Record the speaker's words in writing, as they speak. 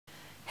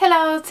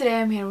Hello,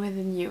 today I'm here with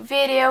a new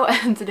video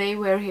and today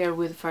we're here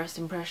with first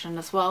impression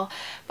as well.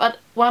 But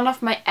one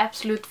of my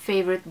absolute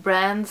favorite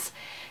brands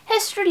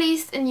has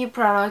released a new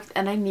product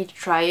and I need to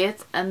try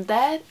it, and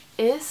that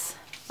is,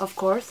 of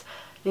course,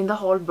 Linda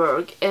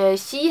Hallberg.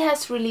 She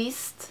has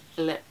released,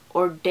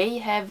 or they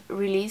have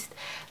released,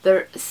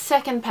 their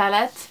second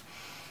palette.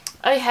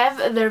 I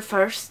have their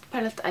first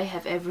palette, I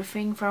have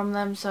everything from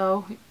them,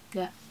 so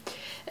yeah.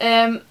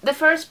 The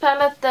first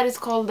palette, that is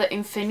called the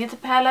Infinity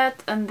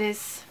palette, and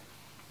this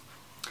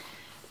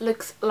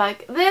looks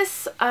like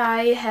this.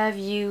 I have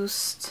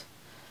used,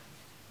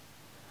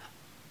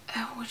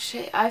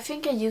 I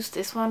think I used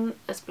this one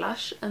as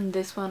blush and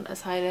this one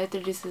as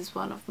highlighter. This is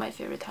one of my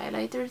favorite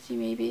highlighters. You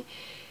maybe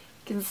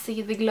can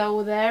see the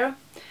glow there.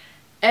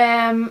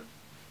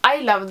 I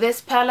love this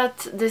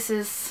palette. This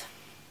is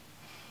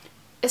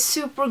a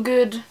super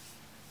good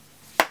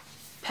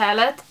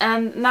palette,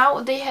 and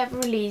now they have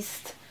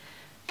released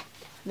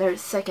their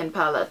second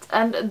palette,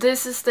 and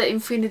this is the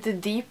Infinity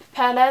Deep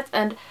palette,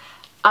 and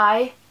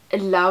I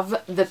love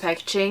the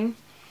packaging.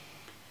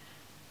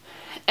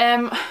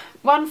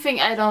 One thing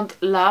I don't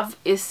love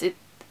is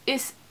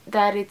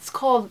that it's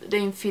called the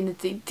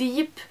Infinity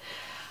Deep.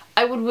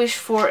 I would wish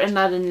for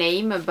another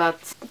name, but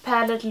the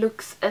palette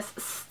looks as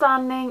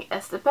stunning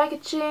as the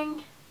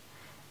packaging,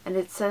 and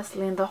it says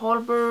Linda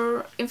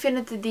Hallberg,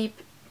 Infinity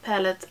Deep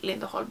palette,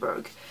 Linda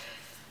Hallberg.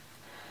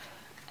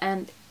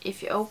 And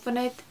if you open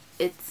it,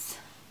 it's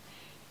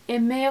a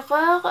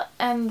mirror,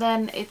 and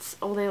then it's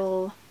a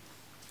little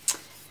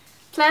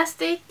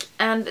plastic,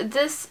 and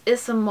this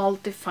is a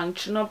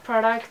multifunctional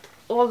product.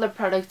 All the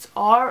products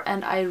are,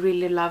 and I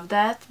really love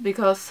that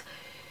because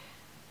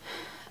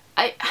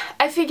I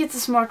think it's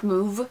a smart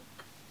move.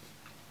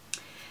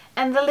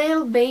 And the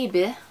little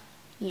baby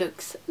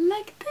looks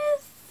like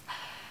this.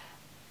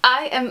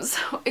 I am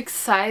so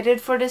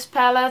excited for this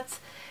palette.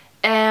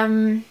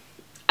 I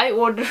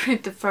ordered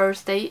it the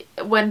first day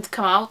when it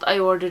came out. I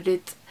ordered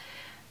it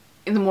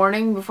in the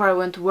morning before I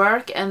went to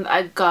work, and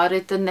I got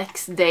it the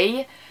next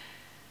day.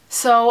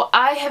 So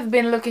I have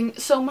been looking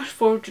so much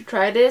forward to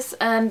try this,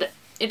 and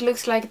it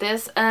looks like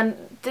this.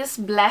 And this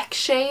black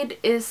shade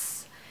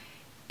is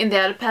in the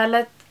other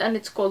palette, and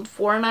it's called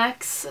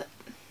Fornax.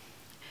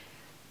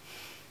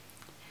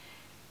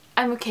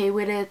 I'm okay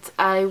with it.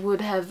 I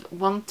would have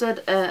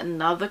wanted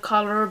another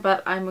color,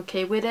 but I'm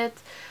okay with it.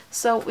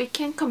 So we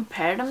can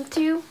compare them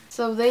to.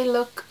 So they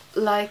look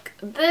like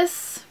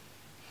this,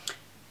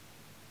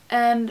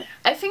 and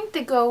I think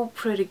they go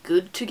pretty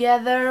good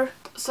together.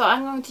 So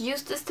I'm going to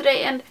use this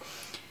today, and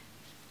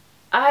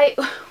I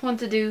want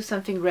to do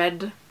something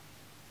red.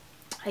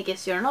 I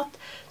guess you're not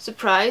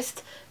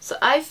surprised. So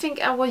I think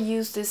I will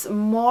use this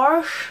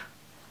Marsh,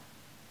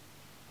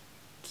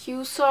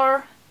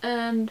 Qsar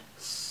and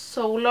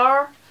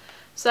Solar.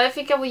 So I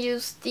think I will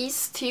use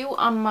these two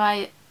on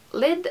my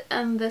lid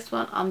and this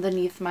one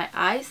underneath my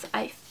eyes.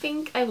 I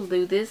think I will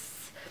do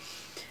this.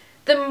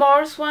 The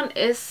Mars one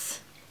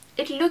is,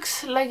 it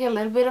looks like a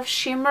little bit of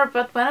shimmer,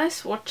 but when I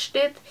swatched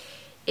it,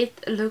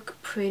 it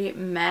looked pretty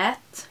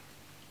matte.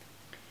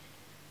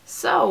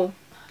 So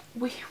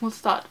we will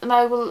start, and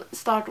I will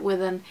start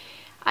with an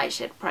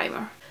eyeshadow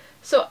primer.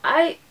 So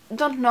I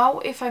don't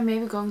know if I'm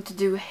maybe going to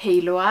do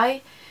Halo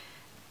Eye.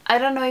 I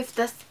don't know if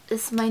that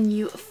is my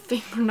new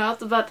thing or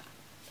not, but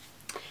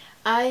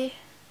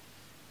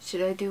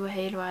should I do a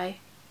Halo Eye?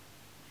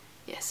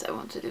 Yes, I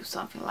want to do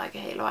something like a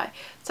Halo Eye.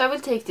 So I will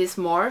take this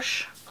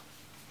Marsh.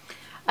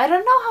 I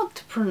don't know how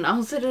to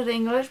pronounce it in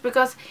English,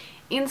 because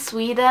in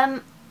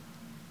Sweden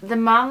the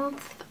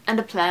month and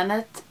the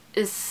planet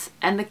is,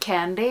 and the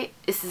candy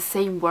is the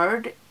same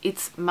word.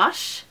 It's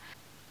mush.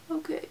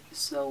 Okay,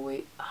 so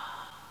we,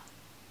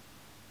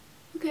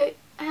 okay,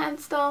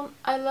 hands down,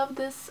 I love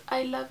this.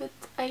 I love it.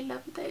 I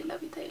love it. I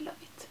love it. I love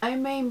it. I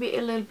may be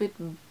a little bit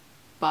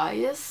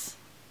biased.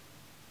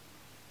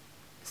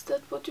 Is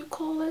that what you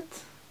call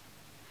it?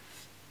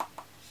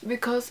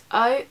 Because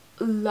I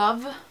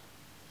love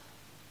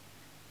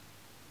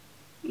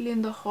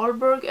Linda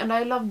Hallberg, and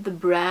I love the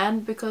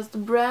brand, because the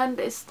brand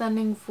is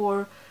standing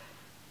for,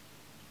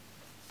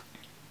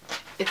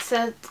 it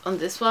said on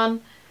this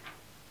one,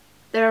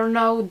 there are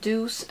no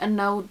do's and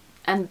no,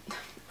 and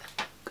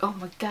oh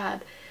my god,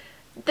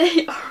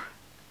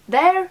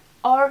 there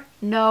are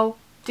no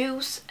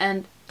do's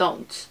and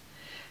don'ts.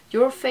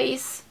 Your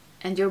face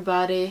and your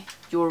body,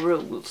 your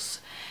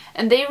rules.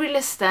 And they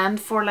really stand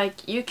for,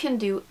 like, you can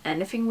do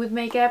anything with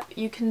makeup,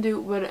 you can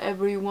do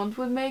whatever you want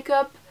with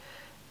makeup.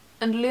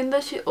 And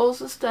Linda, she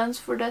also stands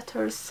for that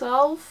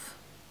herself.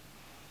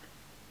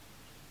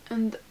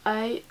 And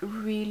I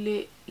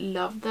really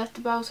love that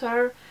about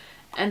her.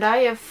 And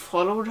I have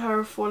followed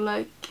her for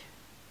like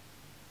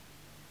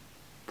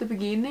the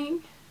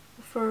beginning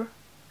of her.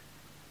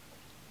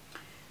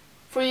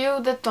 For you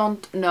that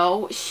don't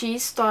know, she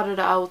started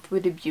out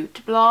with a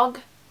beauty blog.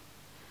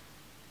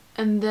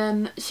 And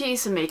then she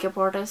is a makeup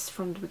artist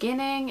from the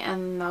beginning,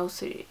 and now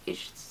she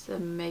is a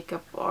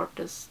makeup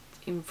artist,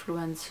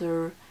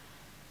 influencer,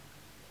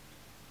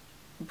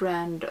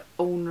 brand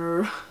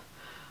owner.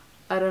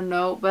 I don't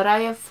know, but I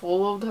have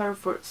followed her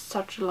for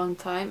such a long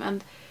time,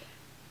 and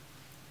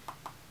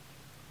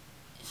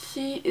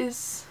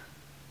she's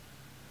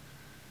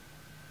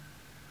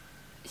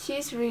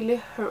really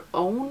her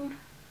own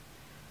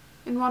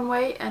in one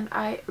way, and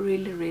I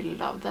really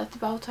love that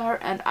about her,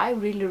 and I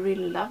really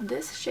love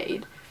this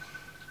shade.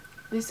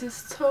 This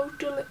is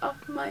totally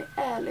up my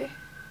alley.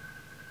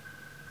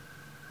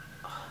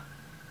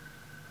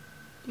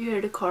 Do you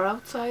hear the car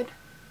outside?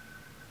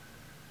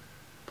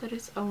 That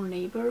is our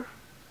neighbor.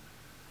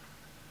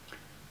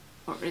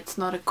 Or it's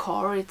not a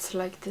car, it's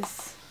like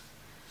this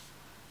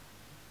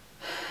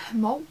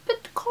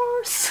moped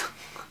cars.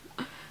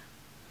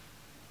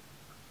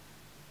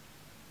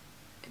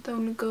 It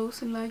only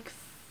goes in like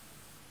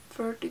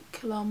 30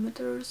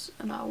 kilometers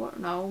an hour.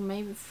 No,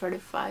 maybe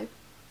 35,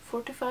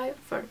 45,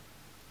 30.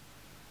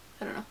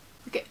 I don't know.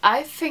 Okay,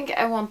 I think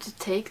I want to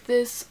take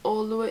this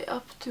all the way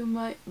up to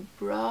my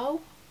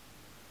brow.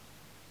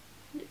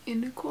 The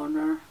inner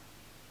corner.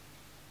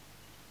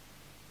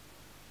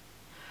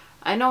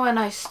 I know when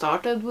I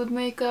started with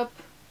makeup,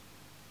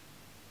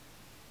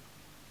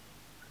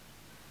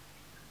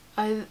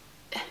 I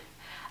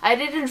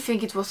didn't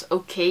think it was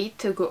okay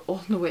to go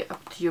all the way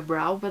up to your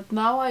brow, but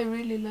now I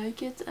really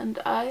like it, and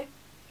I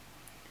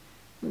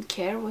don't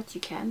care what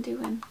you can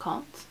do and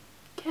can't.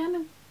 Can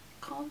and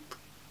can't,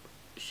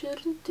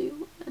 shouldn't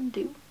do and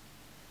do.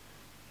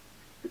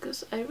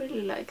 Because I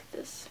really like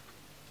this.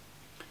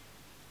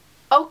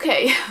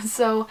 Okay,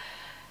 so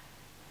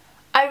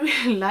I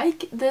really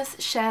like this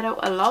shadow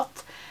a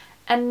lot,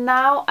 and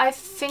now I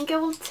think I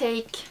will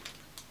take,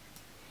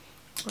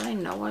 or I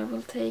know I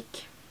will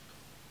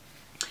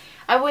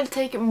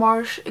take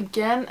Marsh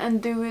again and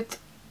do it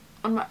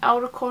on my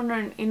outer corner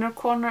and inner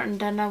corner, and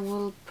then I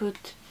will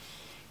put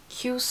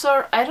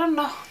Qsar, I don't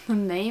know the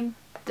name,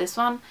 this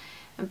one,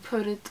 and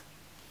put it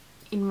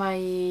in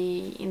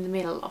the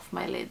middle of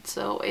my lid,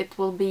 so it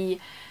will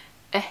be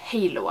a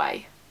halo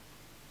eye.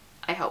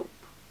 I hope.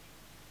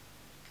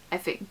 I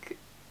think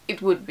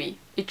it would be.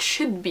 It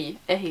should be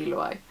a halo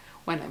eye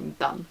when I'm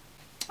done.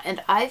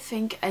 And I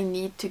think I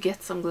need to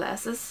get some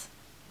glasses,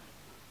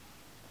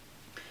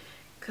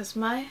 because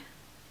my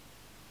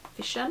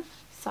vision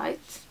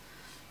sight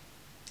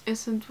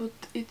isn't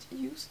what it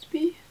used to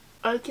be.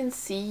 I can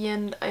see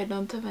and I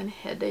don't have any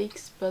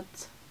headaches,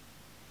 but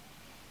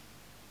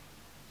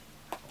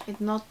it's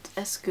not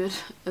as good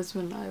as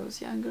when I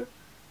was younger.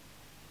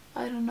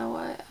 I don't know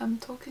why I'm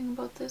talking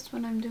about this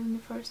when I'm doing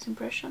the first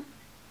impression.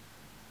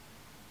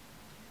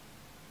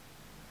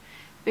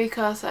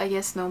 Because I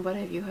guess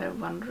nobody of you have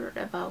wondered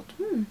about,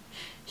 would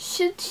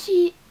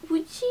she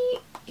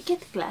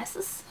get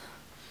glasses?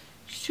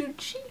 Should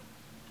she?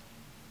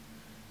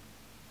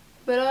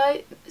 But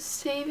I'm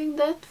saving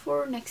that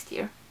for next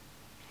year,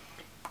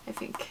 I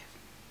think.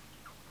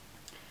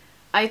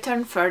 I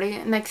turn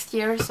 30 next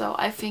year, so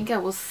I think I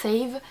will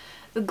save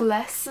the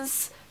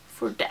glasses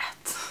for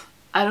that.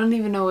 I don't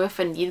even know if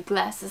I need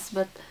glasses,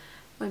 but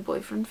my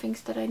boyfriend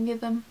thinks that I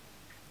need them.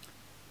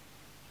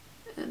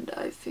 And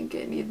I think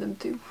I need them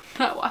too.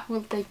 Now I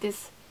will take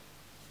this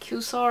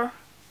Qsar.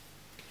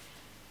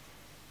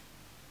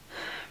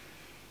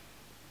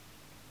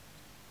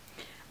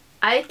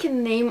 I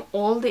can name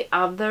all the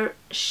other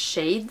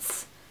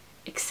shades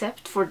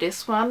except for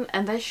this one,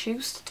 and I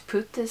choose to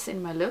put this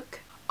in my look.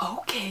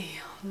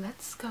 Okay,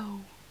 let's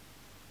go.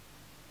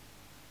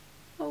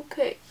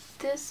 Okay,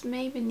 this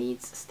maybe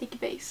needs a sticky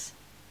base.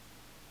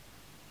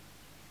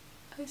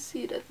 I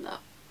see that now.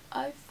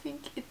 I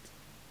think it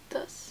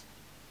does.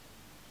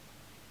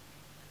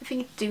 I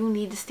think it do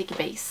need a sticky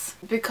base,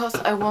 because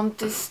I want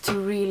this to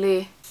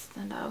really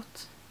stand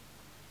out.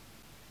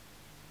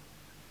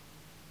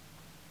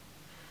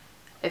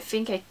 I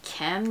think I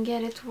can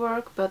get it to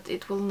work, but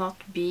it will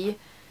not be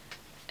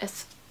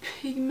as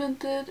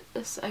pigmented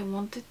as I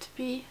want it to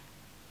be.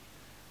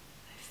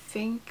 I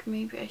think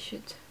maybe I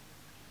should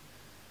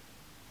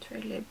try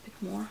a little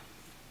bit more.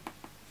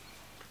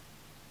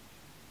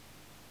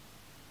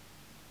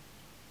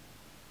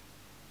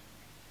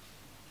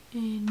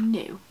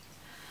 No.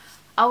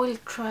 I will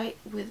try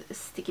with a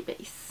sticky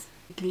base.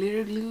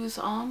 Glitter glue is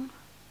on.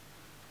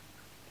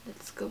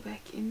 Let's go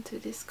back into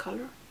this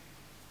color.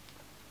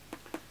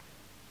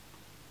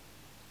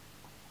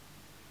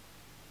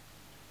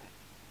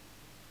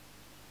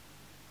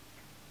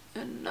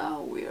 And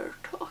now we are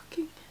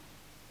talking.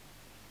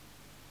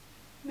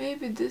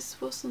 Maybe this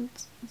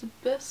wasn't the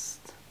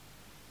best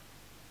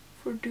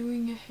for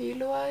doing a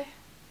halo eye.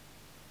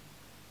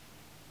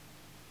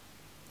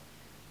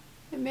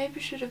 I maybe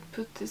should have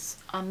put this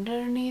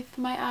underneath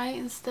my eye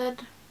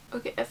instead.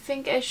 Okay, I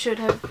think I should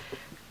have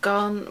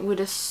gone with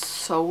a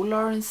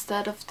solar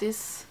instead of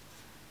this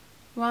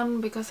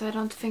one, because I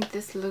don't think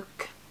this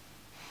look...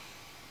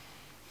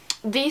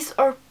 These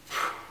are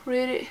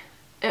pretty...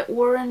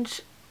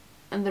 orange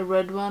and the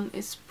red one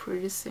is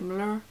pretty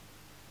similar,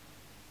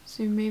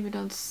 so you maybe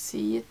don't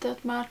see it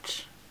that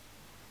much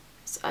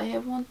as I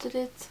have wanted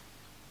it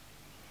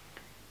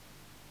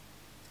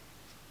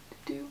to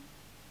do.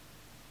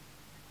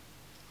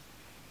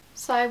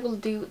 So I will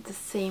do the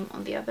same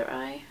on the other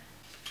eye.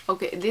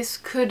 Okay, this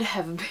could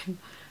have been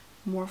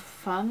more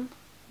fun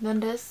than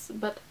this,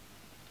 but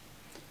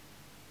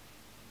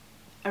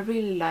I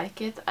really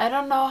like it. I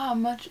don't know how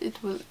much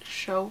it will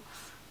show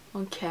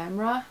on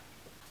camera.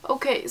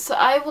 Okay, so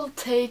I will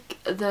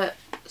take the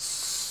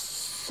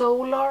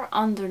solar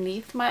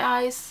underneath my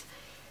eyes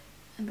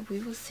and we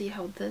will see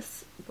how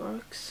this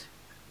works.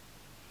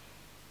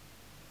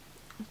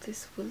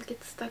 This will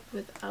get stuck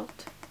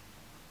without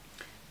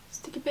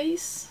sticky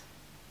base.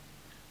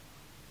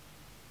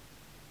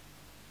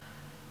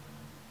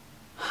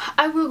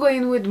 I will go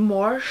in with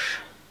marsh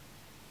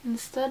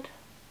instead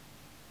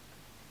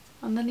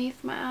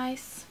underneath my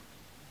eyes.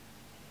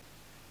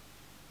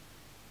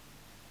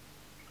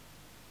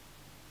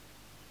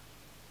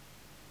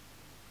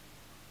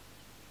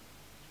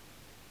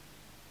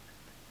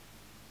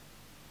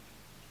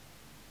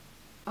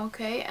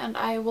 Okay, and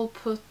I will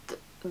put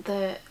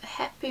the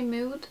happy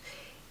mood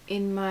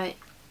in my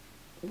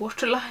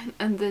waterline,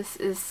 and this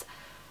is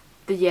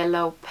the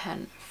yellow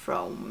pen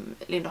from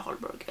Linda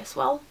Hallberg as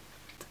well.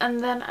 And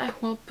then I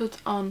will put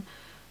on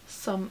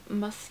some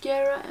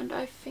mascara, and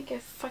I think I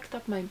fucked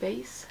up my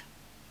base.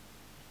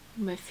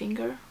 My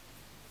finger.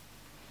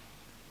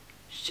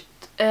 Shit.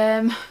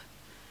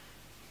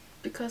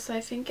 Because I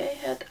think I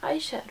had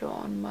eyeshadow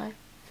on my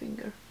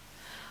finger.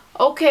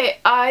 Okay,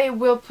 I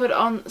will put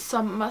on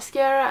some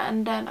mascara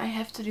and then I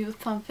have to do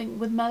something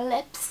with my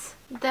lips.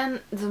 Then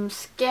the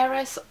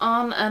mascara is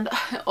on, and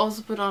I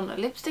also put on a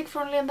lipstick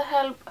from Linda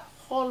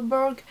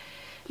Hallberg.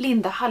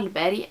 Linda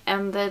Hallberg,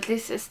 and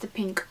this is the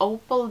pink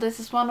opal. This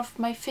is one of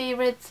my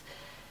favorites.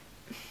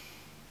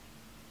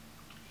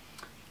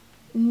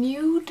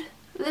 Nude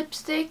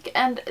lipstick,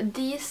 and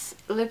these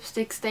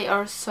lipsticks, they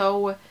are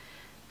so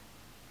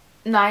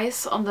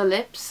nice on the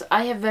lips.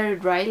 I have very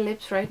dry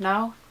lips right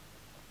now,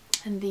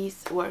 and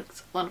these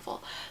works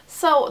wonderful.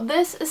 So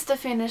this is the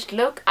finished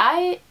look.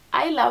 I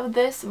love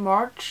this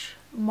marsh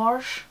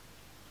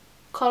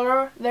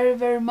color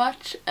very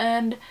much,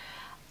 and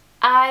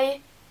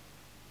I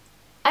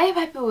am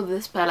happy with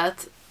this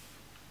palette.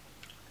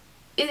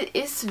 It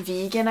is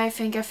vegan, I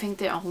think. I think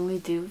they only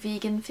do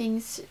vegan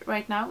things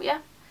right now. Yeah,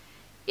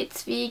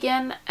 it's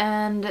vegan,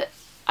 and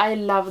I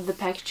love the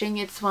packaging.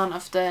 It's one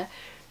of the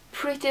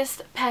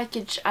prettiest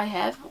package I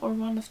have, or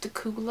one of the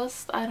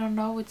coolest. I don't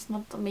know, it's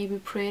not maybe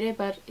pretty,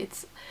 but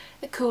it's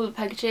a cool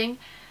packaging.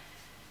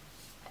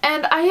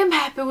 And I am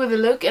happy with the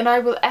look, and I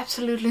will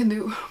absolutely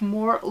do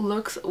more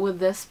looks with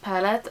this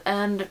palette.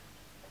 And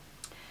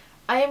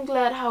I am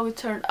glad how it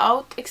turned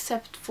out,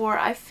 except for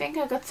I think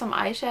I got some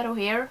eyeshadow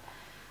here.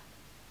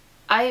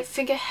 I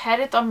think I had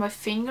it on my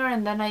finger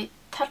and then I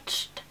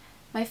touched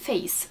my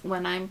face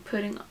when I'm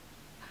putting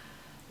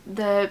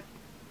the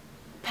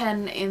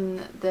pen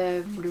in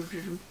the...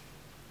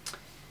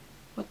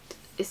 what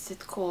is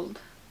it called?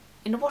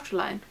 In the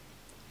waterline.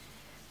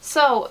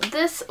 So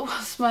this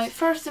was my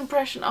first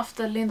impression of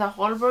the Linda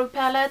Hallberg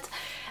palette.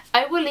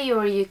 I will leave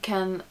where you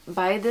can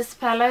buy this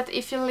palette.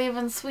 If you live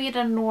in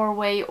Sweden,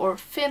 Norway or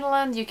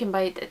Finland, you can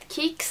buy it at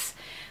Kicks.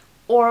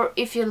 Or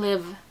if you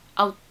live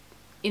out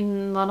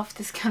in none of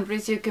these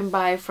countries, you can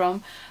buy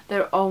from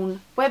their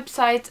own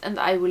website, and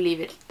I will leave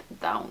it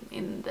down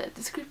in the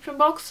description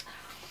box.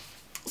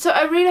 So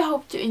I really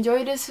hope you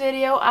enjoyed this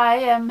video. I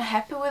am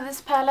happy with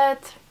this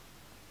palette.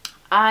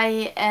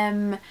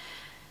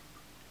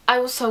 I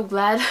was so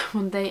glad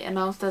when they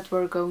announced that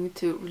we're going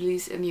to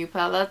release a new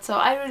palette. So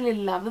I really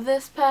love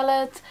this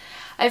palette.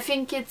 I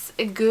think it's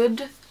a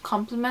good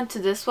complement to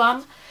this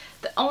one.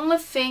 The only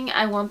thing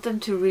I want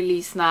them to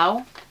release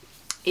now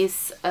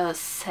is a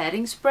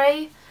setting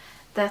spray.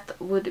 That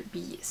would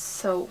be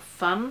so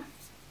fun.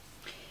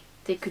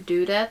 They could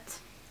do that.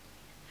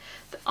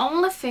 The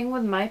only thing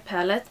with my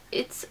palette,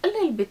 it's a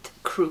little bit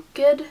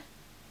crooked.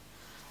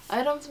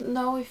 I don't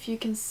know if you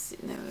can see,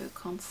 no, you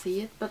can't see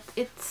it, but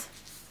it's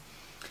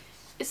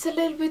a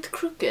little bit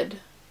crooked.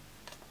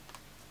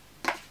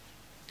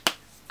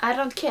 I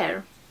don't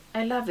care.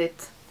 I love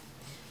it.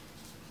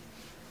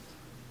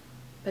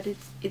 But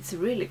it's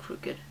really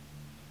crooked.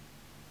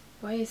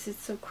 Why is it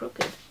so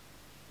crooked?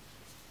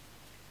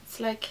 It's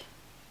like...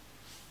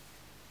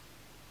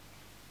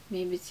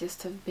 maybe it's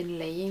just have been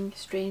laying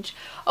strange.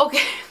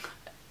 Okay,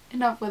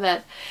 enough with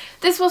that.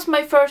 This was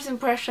my first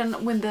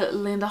impression with the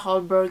Linda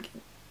Hallberg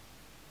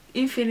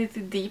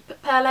Infinity Deep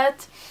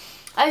palette.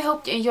 I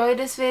hope you enjoyed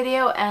this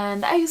video,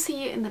 and I will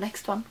see you in the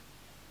next one.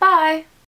 Bye!